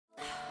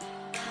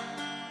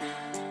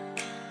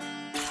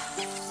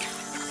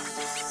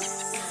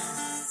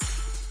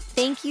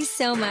Thank you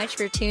so much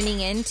for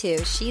tuning in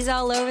to She's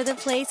All Over the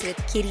Place with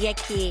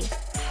Kiriaki.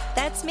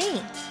 That's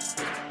me.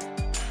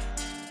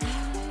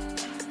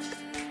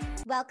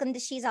 Welcome to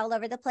She's All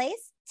Over the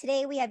Place.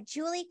 Today we have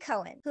Julie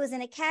Cohen, who is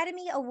an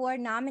Academy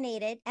Award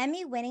nominated,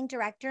 Emmy-winning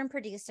director and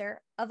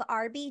producer of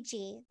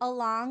RBG,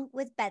 along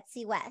with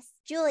Betsy West.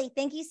 Julie,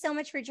 thank you so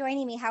much for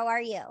joining me. How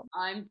are you?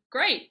 I'm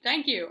great.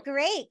 Thank you.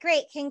 Great.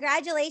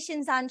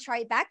 Congratulations on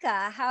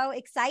Tribeca. How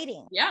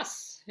exciting.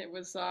 Yes, it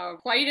was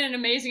quite an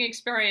amazing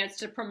experience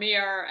to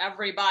premiere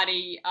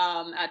everybody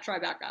at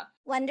Tribeca.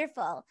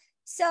 Wonderful.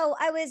 So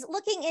I was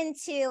looking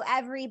into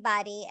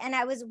everybody and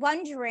I was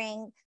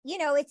wondering,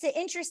 it's an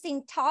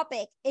interesting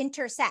topic,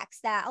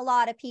 intersex, that a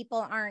lot of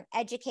people aren't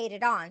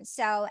educated on.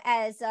 So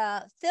as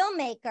a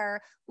filmmaker,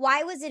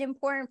 why was it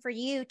important for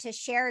you to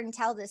share and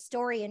tell this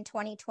story in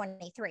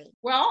 2023?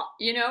 Well,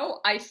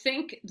 I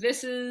think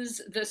this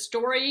is the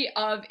story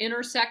of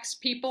intersex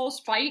people's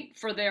fight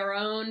for their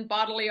own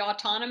bodily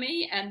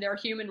autonomy and their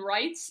human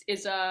rights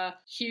is a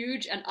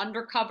huge and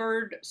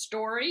undercovered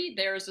story.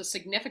 There's a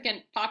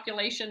significant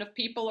population of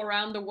people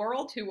around the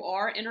world who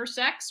are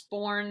intersex,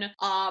 born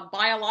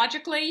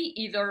biologically,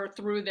 either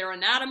through their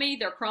anatomy,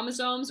 their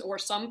chromosomes, or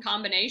some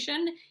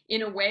combination,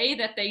 in a way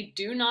that they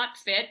do not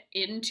fit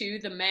into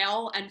the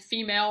male and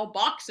female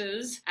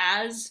boxes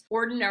as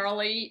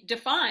ordinarily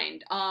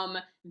defined.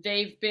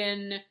 They've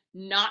been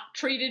not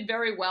treated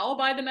very well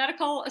by the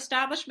medical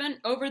establishment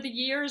over the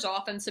years,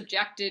 often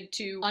subjected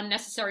to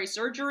unnecessary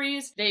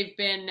surgeries. They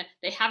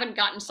haven't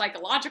gotten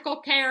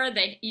psychological care.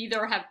 They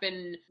either have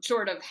been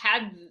sort of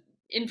had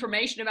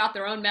information about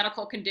their own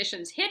medical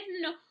conditions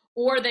hidden,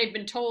 or they've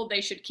been told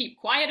they should keep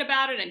quiet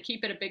about it and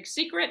keep it a big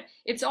secret.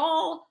 It's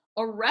all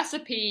a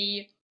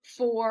recipe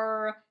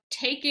for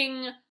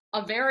taking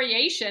a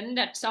variation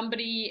that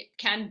somebody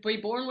can be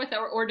born with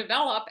or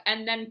develop,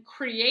 and then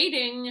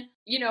creating,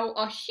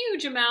 a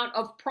huge amount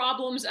of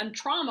problems and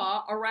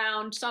trauma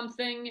around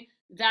something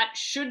that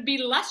should be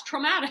less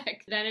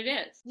traumatic than it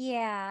is.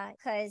 Yeah,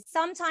 because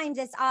sometimes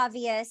it's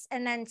obvious,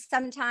 and then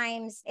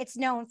sometimes it's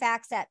known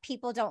facts that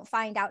people don't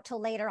find out till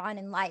later on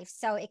in life.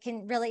 So it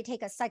can really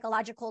take a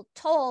psychological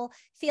toll,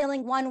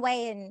 feeling one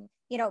way and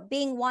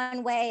being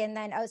one way, and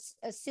then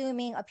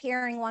assuming,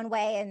 appearing one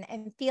way,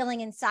 and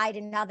feeling inside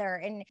another.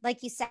 And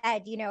like you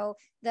said,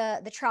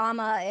 the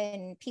trauma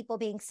and people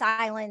being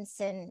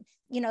silenced, and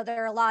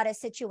there are a lot of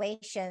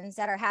situations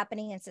that are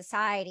happening in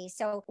society.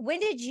 So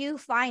when did you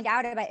find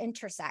out about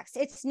intersex?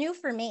 It's new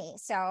for me,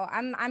 so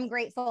I'm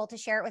grateful to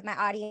share it with my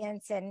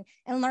audience and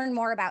learn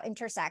more about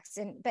intersex.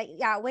 But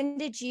yeah, when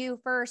did you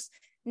first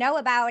know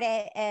about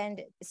it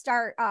and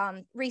start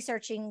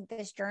researching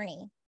this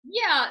journey?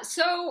 Yeah,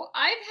 so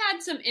I've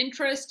had some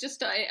interest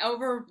just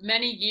over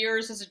many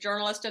years as a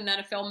journalist and then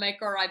a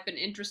filmmaker. I've been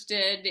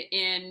interested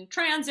in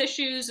trans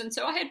issues, and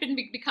so I had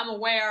become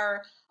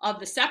aware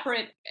of the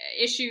separate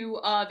issue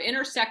of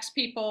intersex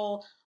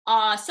people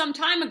some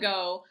time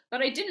ago, but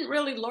I didn't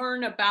really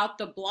learn about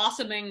the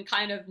blossoming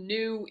kind of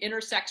new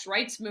intersex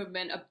rights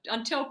movement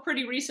until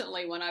pretty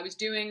recently, when I was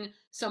doing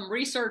some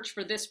research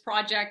for this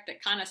project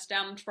that kind of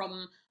stemmed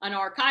from an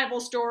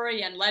archival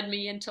story and led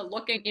me into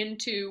looking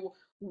into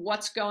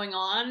what's going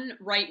on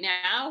right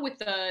now with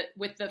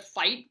the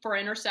fight for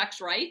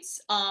intersex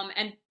rights,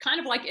 and kind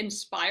of like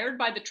inspired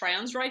by the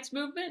trans rights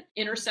movement.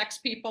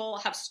 Intersex people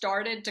have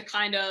started to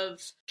kind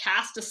of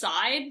cast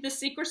aside the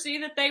secrecy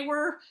that they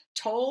were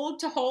told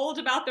to hold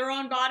about their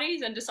own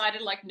bodies and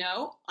decided, like,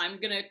 no, I'm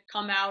gonna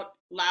come out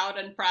loud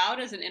and proud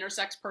as an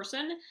intersex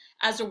person,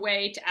 as a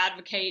way to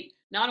advocate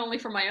not only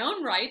for my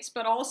own rights,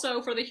 but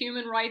also for the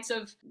human rights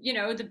of,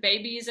 the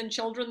babies and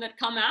children that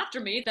come after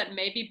me that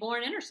may be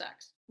born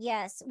intersex.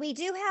 Yes, we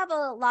do have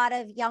a lot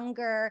of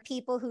younger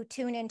people who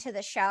tune into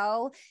the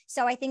show.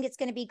 So I think it's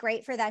going to be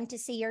great for them to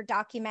see your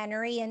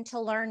documentary and to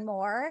learn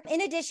more.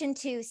 In addition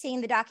to seeing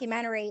the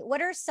documentary,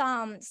 what are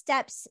some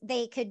steps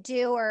they could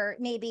do, or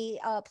maybe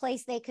a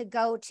place they could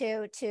go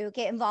to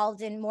get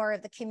involved in more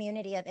of the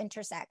community of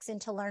intersex and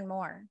to learn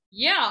more?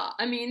 Yeah,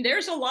 I mean,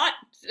 there's a lot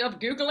of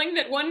Googling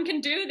that one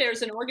can do.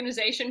 There's an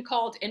organization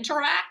called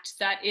Interact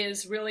that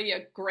is really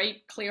a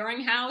great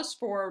clearinghouse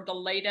for the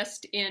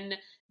latest in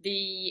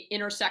the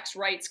intersex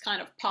rights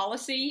kind of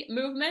policy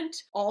movement.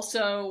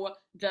 Also,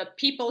 the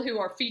people who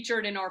are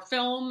featured in our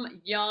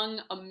film,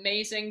 young,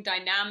 amazing,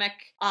 dynamic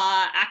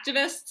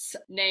activists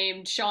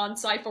named Sean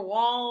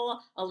Seifer-Wall,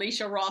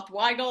 Alicia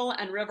Roth-Weigel,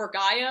 and River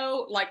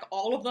Gallo, like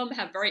all of them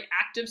have very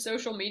active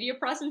social media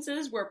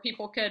presences where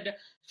people could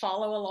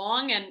follow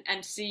along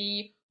and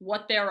see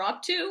what they're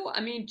up to.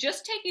 I mean,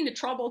 just taking the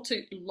trouble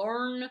to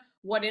learn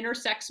what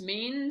intersex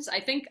means.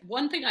 I think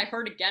one thing I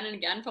heard again and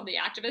again from the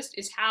activists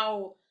is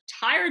how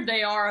tired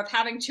they are of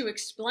having to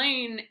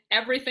explain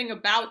everything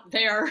about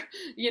their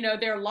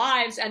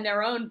lives and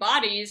their own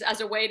bodies as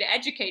a way to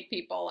educate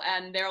people.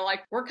 And they're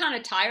like, we're kind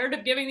of tired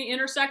of giving the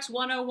Intersex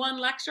 101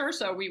 lecture,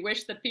 so we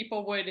wish that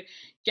people would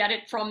get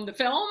it from the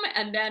film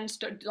and then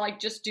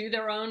just do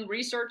their own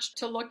research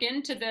to look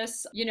into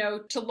this,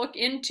 to look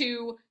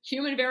into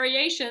human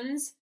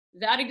variations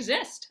that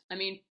exist. I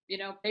mean,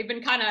 they've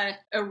been kind of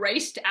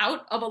erased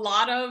out of a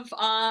lot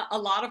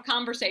of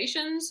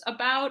conversations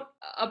about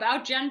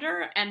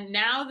gender. And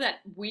now that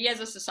we as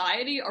a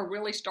society are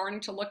really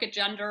starting to look at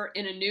gender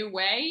in a new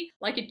way,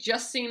 like it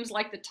just seems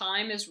like the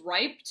time is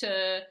ripe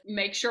to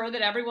make sure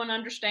that everyone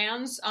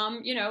understands,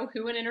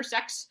 who an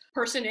intersex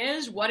person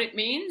is, what it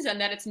means,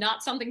 and that it's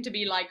not something to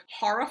be like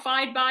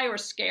horrified by or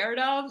scared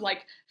of,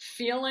 like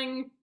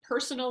feeling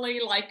personally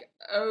like,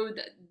 oh,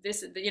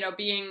 this,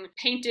 being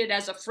painted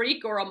as a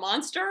freak or a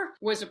monster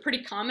was a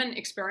pretty common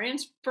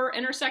experience for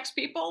intersex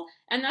people.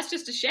 And that's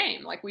just a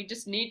shame. Like, we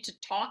just need to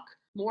talk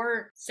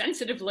more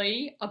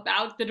sensitively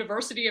about the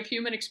diversity of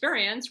human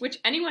experience, which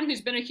anyone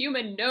who's been a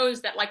human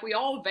knows that, like, we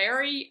all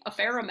vary a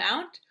fair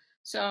amount.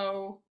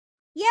 So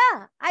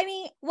yeah, I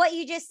mean, what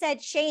you just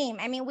said, shame.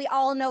 I mean, we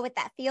all know what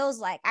that feels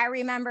like. I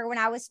remember when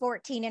I was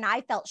 14 and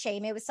I felt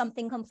shame. It was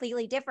something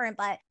completely different,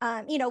 but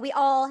we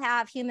all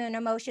have human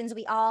emotions.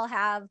 We all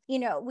have,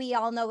 we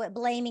all know what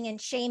blaming and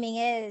shaming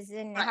is,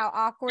 and right. how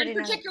awkward and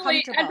uncomfortable.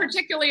 And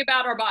particularly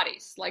about our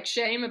bodies, like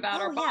shame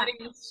about our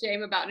bodies,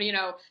 shame about,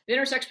 the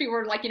intersex people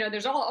are like,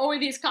 there's always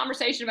these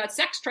conversations about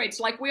sex traits.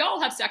 Like, we all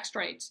have sex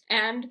traits,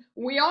 and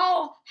we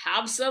all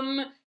have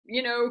some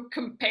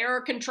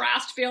compare,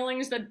 contrast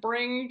feelings that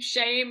bring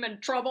shame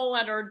and trouble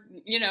and are,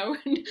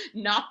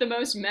 not the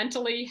most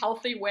mentally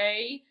healthy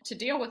way to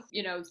deal with,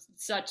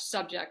 such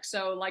subjects.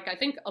 So, like, I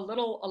think a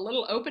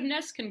little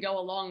openness can go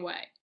a long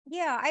way.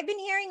 Yeah, I've been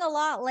hearing a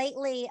lot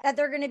lately that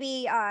they're going to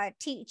be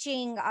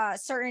teaching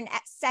certain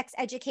sex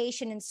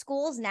education in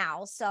schools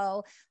now.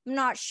 So I'm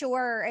not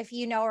sure if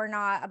you know or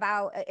not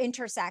about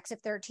intersex,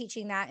 if they're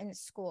teaching that in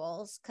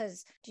schools.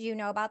 Because do you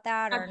know about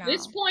that or not? At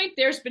this point,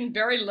 there's been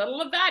very little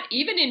of that.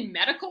 Even in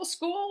medical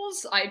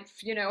schools, I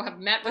have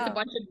met with a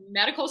bunch of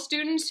medical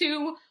students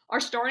who are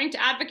starting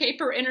to advocate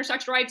for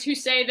intersex rights, who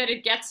say that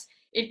it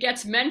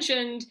gets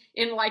mentioned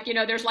in, like,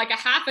 there's like a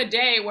half a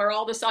day where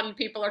all of a sudden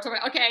people are talking,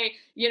 okay,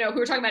 who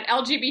are talking about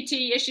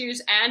LGBT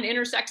issues and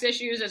intersex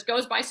issues. It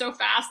goes by so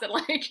fast that,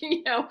 like,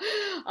 and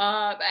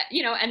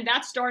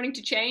that's starting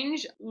to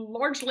change,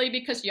 largely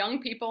because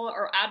young people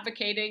are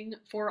advocating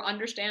for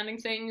understanding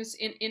things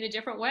in a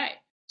different way,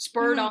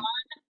 spurred on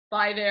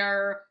by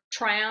their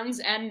trans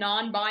and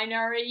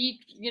non-binary,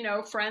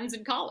 friends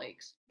and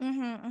colleagues.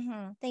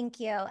 Thank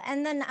you.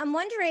 And then I'm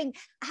wondering,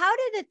 how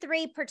did the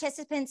 3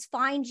 participants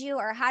find you,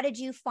 or how did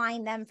you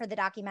find them for the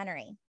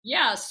documentary?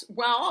 Yes,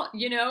 well,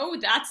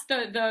 that's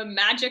the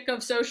magic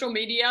of social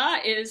media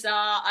is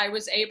I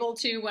was able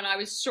to, when I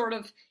was sort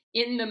of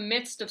in the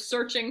midst of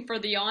searching for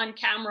the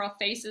on-camera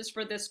faces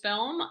for this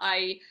film,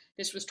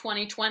 this was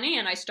 2020,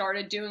 and I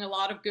started doing a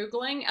lot of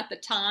Googling. At the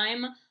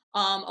time,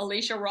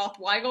 Alicia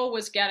Roth-Weigel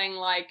was getting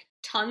like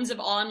tons of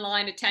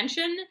online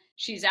attention.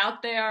 She's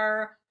out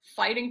there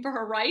fighting for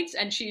her rights,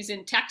 and she's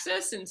in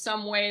Texas, in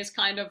some ways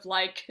kind of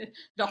like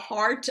the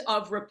heart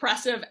of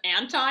repressive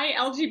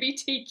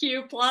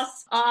anti-LGBTQ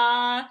plus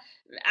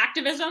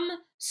activism.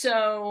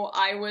 So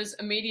I was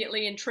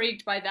immediately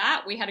intrigued by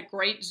that. We had a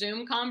great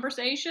Zoom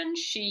conversation.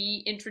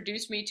 She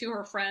introduced me to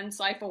her friend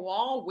Saifa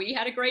Wall. We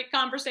had a great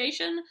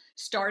conversation,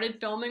 started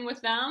filming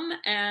with them,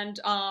 and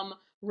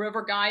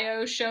River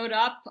Gaio showed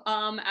up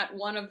at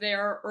one of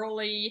their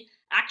early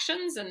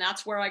actions, and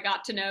that's where I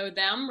got to know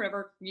them.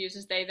 River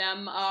uses they,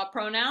 them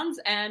pronouns,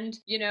 and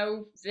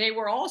they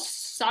were all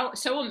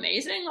so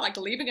amazing, like,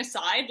 leaving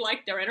aside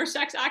like their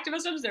intersex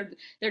activisms,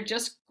 they're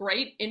just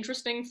great,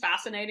 interesting,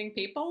 fascinating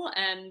people,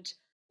 and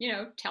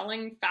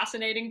telling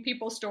fascinating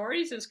people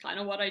stories is kind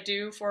of what I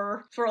do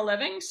for a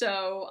living.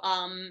 So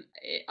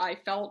I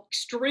felt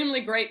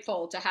extremely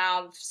grateful to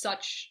have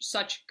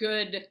such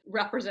good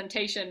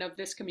representation of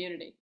this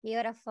community.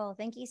 Beautiful.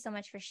 Thank you so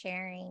much for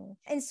sharing.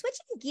 And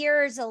switching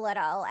gears a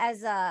little,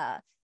 as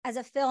a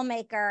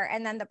filmmaker,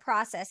 and then the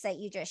process that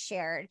you just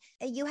shared,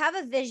 you have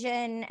a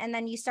vision and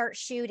then you start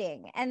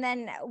shooting. And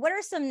then what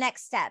are some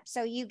next steps?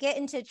 So you get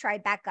into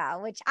Tribeca,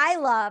 which I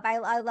love. I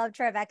love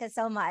Tribeca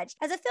so much.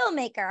 As a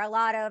filmmaker, a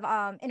lot of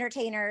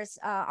entertainers,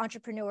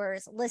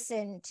 entrepreneurs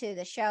listen to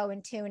the show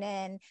and tune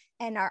in,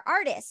 and are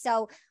artists.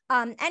 So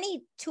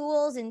any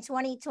tools in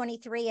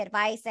 2023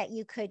 advice that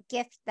you could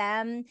gift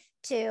them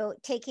to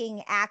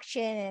taking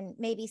action and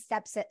maybe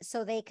steps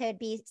so they could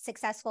be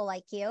successful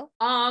like you?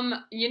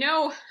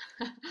 You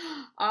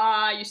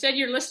said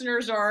your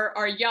listeners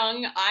are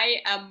young. I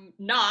am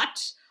not.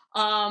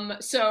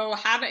 So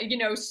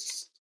having,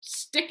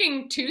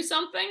 sticking to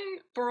something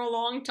for a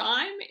long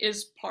time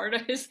is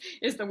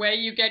is the way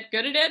you get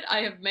good at it.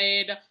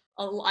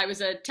 I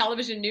was a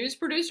television news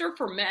producer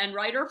and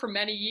writer for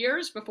many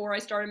years before I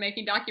started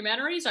making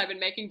documentaries. I've been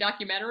making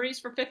documentaries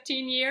for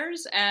 15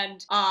 years,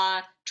 and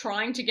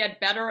trying to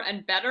get better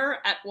and better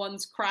at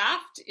one's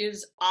craft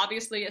is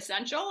obviously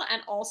essential,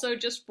 and also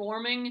just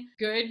forming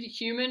good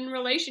human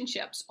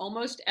relationships.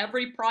 Almost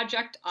every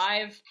project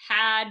I've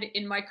had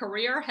in my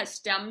career has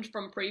stemmed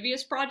from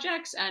previous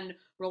projects and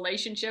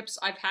relationships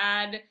I've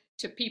had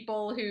to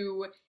people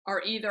who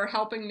are either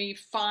helping me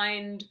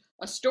find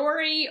a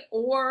story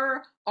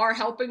or are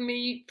helping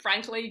me,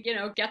 frankly,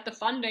 get the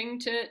funding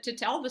to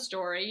tell the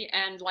story,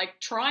 and like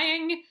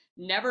trying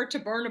never to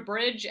burn a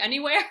bridge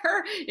anywhere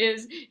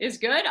is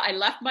good. I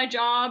left my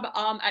job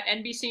at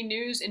NBC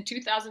News in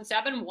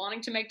 2007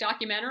 wanting to make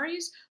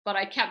documentaries, but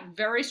I kept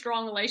very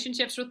strong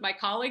relationships with my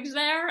colleagues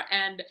there,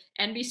 and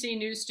NBC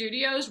News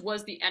Studios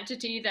was the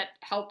entity that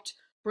helped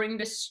bring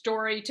this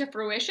story to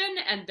fruition,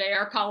 and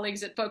their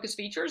colleagues at Focus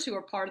Features, who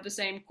are part of the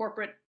same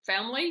corporate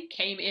family,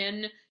 came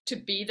in to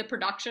be the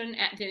production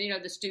at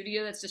the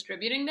studio that's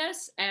distributing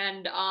this.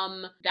 And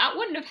that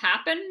wouldn't have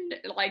happened,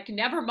 like,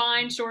 never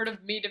mind sort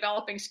of me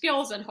developing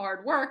skills and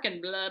hard work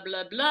and blah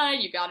blah blah,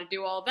 you got to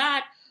do all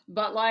that,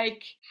 but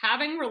like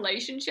having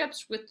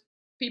relationships with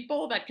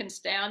people that can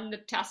stand the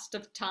test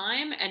of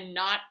time and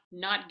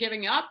not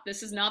giving up.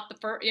 This is not the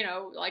first,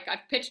 like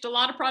I've pitched a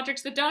lot of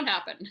projects that don't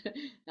happen.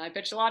 I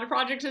pitched a lot of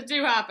projects that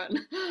do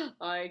happen.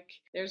 Like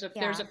there's a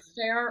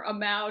fair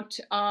amount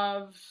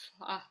of,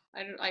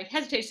 I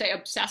hesitate to say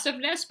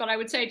obsessiveness, but I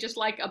would say just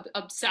like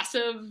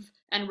obsessive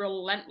and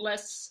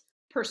relentless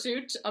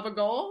pursuit of a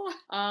goal,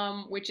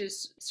 which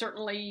is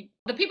certainly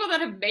the people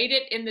that have made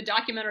it in the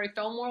documentary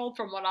film world.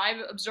 From what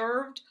I've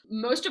observed,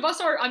 most of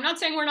us are, I'm not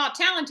saying we're not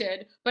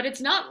talented, but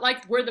it's not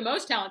like we're the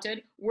most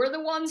talented. We're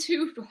the ones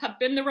who have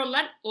been the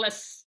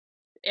relentlessest,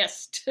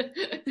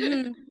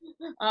 who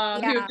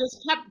have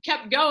just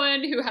kept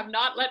going, who have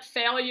not let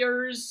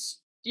failures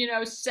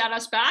set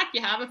us back.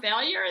 You have a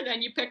failure,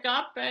 then you pick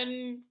up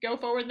and go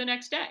forward the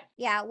next day.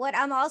 Yeah. What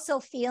I'm also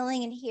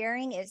feeling and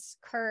hearing is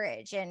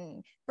courage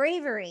and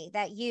bravery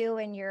that you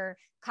and your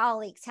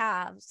colleagues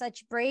have.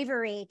 Such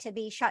bravery to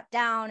be shut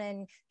down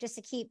and just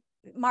to keep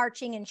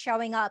marching and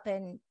showing up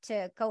and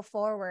to go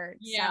forward.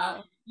 Yeah.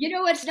 So.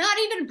 It's not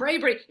even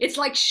bravery. It's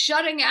like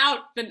shutting out.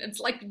 It's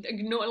like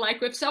ignore.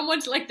 Like if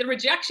someone's like the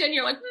rejection,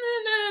 you're like,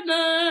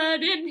 I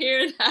didn't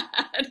hear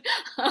that.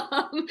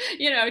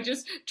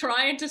 Just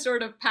trying to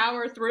sort of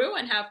power through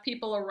and have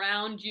people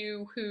around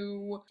you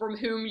from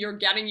whom you're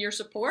getting your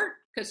support,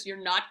 because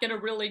you're not going to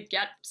really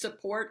get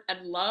support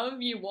and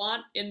love you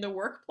want in the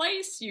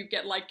workplace. You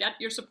get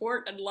your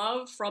support and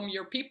love from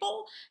your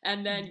people,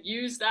 and then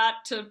use that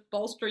to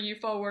bolster you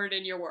forward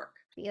in your work.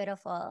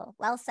 Beautiful.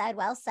 Well said.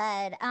 Well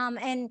said.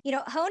 And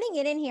honing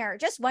it in here,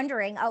 just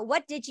wondering,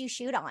 what did you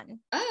shoot on?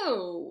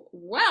 Oh,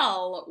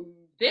 well,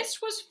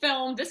 this was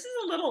filmed. This is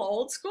a little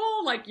old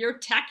school. Like your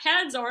tech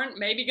heads aren't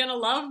maybe going to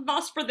love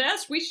us for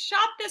this. We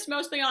shot this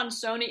mostly on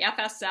Sony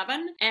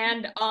FS7,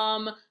 and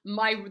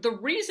the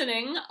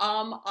reasoning,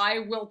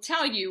 I will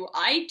tell you,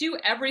 I do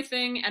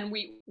everything, and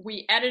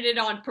we edit it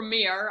on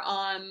Premiere,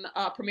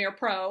 Premiere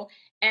Pro.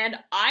 And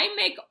I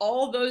make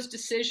all those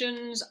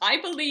decisions.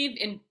 I believe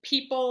in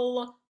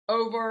people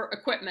over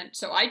equipment.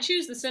 So I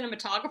choose the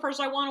cinematographers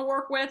I want to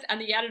work with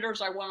and the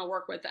editors I want to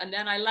work with, and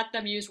then I let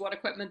them use what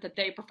equipment that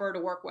they prefer to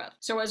work with.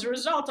 So as a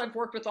result, I've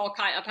worked with all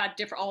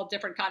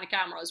different kind of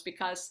cameras,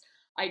 because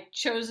I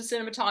chose a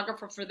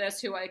cinematographer for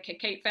this,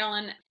 Kate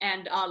Phelan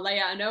and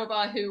Leia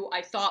Anova, who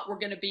I thought were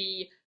going to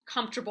be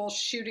comfortable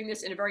shooting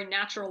this in a very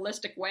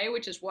naturalistic way,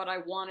 which is what I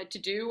wanted to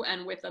do,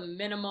 and with a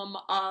minimum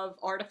of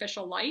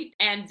artificial light.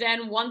 And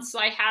then once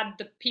I had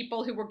the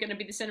people who were going to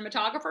be the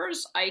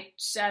cinematographers, I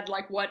said,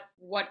 like, what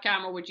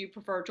camera would you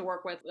prefer to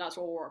work with? That's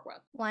what we'll work with.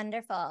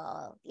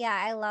 Wonderful.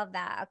 Yeah, I love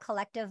that. A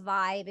collective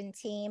vibe and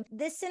team.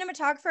 This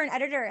cinematographer and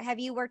editor, have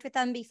you worked with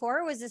them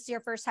before, or was this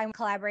your first time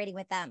collaborating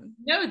with them?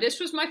 No,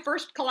 this was my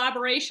first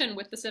collaboration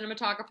with the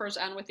cinematographers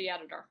and with the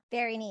editor.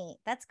 Very neat.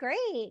 That's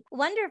great.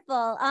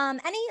 Wonderful.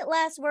 Any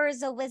last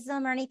words of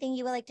wisdom or anything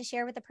you would like to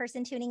share with the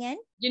person tuning in?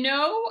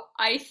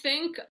 I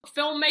think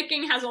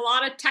filmmaking has a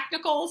lot of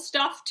technical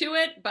stuff to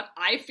it, but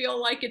I feel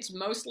like it's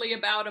mostly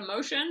about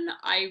emotion.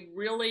 I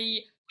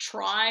really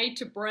try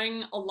to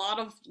bring a lot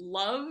of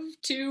love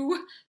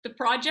to the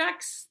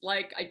projects.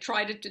 Like I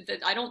try to,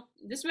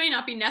 this may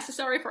not be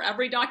necessary for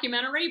every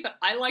documentary, but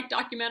I like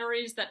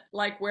documentaries that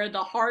like where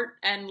the heart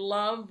and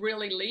love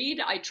really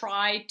lead. I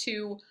try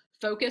to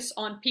focus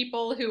on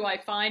people who I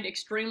find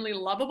extremely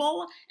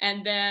lovable,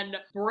 and then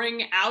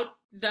bring out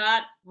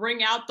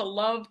the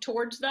love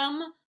towards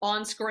them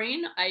on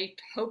screen. I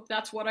hope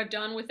that's what I've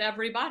done with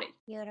everybody.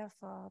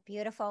 Beautiful,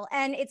 beautiful.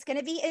 And it's going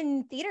to be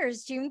in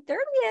theaters June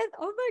 30th.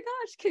 Oh my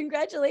gosh,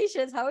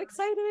 congratulations. How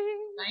exciting.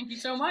 Thank you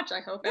so much. I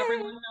hope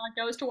everyone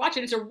goes to watch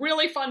it. It's a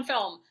really fun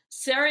film.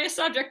 Serious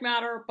subject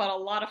matter, but a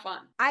lot of fun.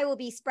 I will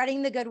be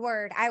spreading the good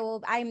word.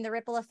 I'm the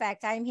ripple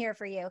effect. I'm here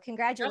for you.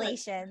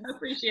 Congratulations. I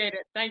appreciate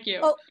it. Thank you.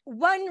 Oh,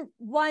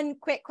 one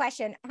quick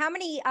question. How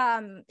many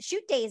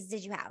shoot days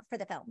did you have for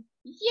the film?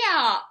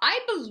 Yeah, I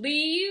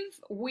believe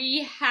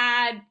we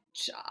had,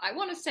 I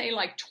want to say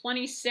like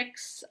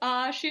 26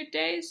 shoot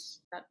days.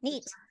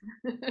 Neat.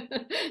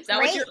 Is that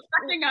what you're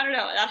expecting? I don't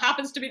know. That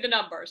happens to be the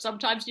number.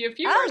 Sometimes you have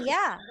fewer. Oh,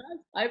 yeah.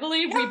 I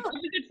believe we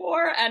budgeted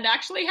for and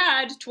actually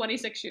had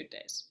 26 shoot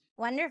days.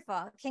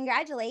 Wonderful.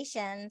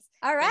 Congratulations.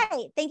 All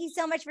right. Thank you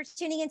so much for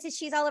tuning into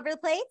She's All Over the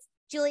Place.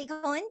 Julie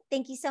Cohen,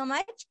 thank you so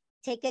much.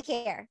 Take good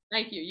care.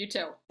 Thank you. You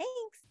too.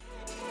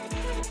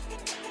 Thanks.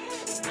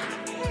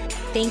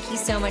 Thank you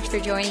so much for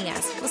joining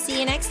us. We'll see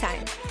you next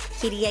time.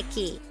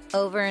 Kiriaki,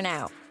 over and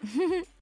out.